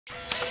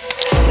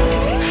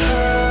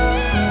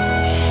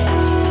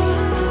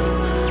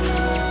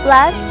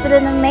Plus, with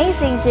an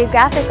amazing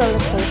geographical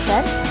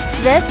location,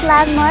 this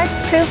landmark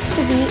proves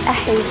to be a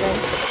haven.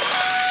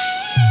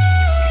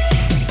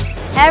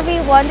 Every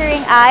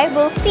wandering eye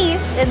will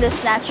feast in this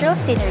natural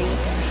scenery: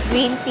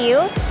 green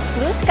fields,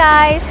 blue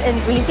skies, and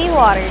breezy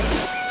waters.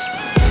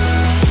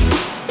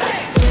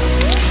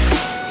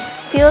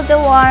 Feel the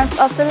warmth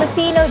of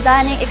Filipino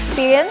dining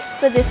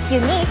experience with this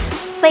unique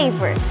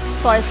flavor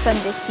sourced from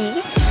the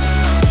sea.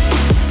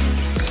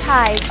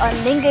 Thrive on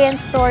Lingayen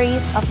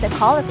stories of the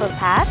colorful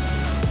past,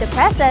 the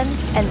present,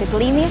 and the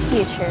gleaming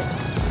future.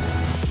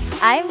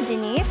 I'm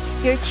Denise,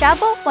 your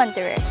travel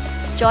wanderer.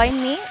 Join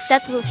me,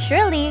 that will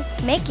surely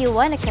make you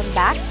want to come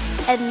back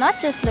and not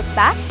just look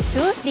back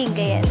to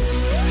Lingayen.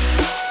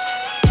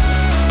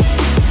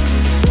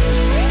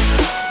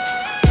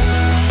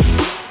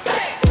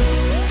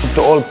 To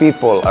all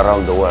people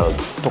around the world,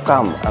 to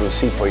come and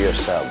see for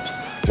yourselves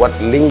what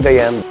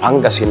Lingayen,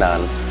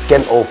 Pangasinan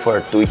can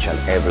offer to each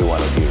and every one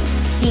of you.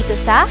 Dito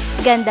sa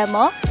Ganda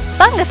mo,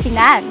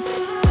 Pangasinan.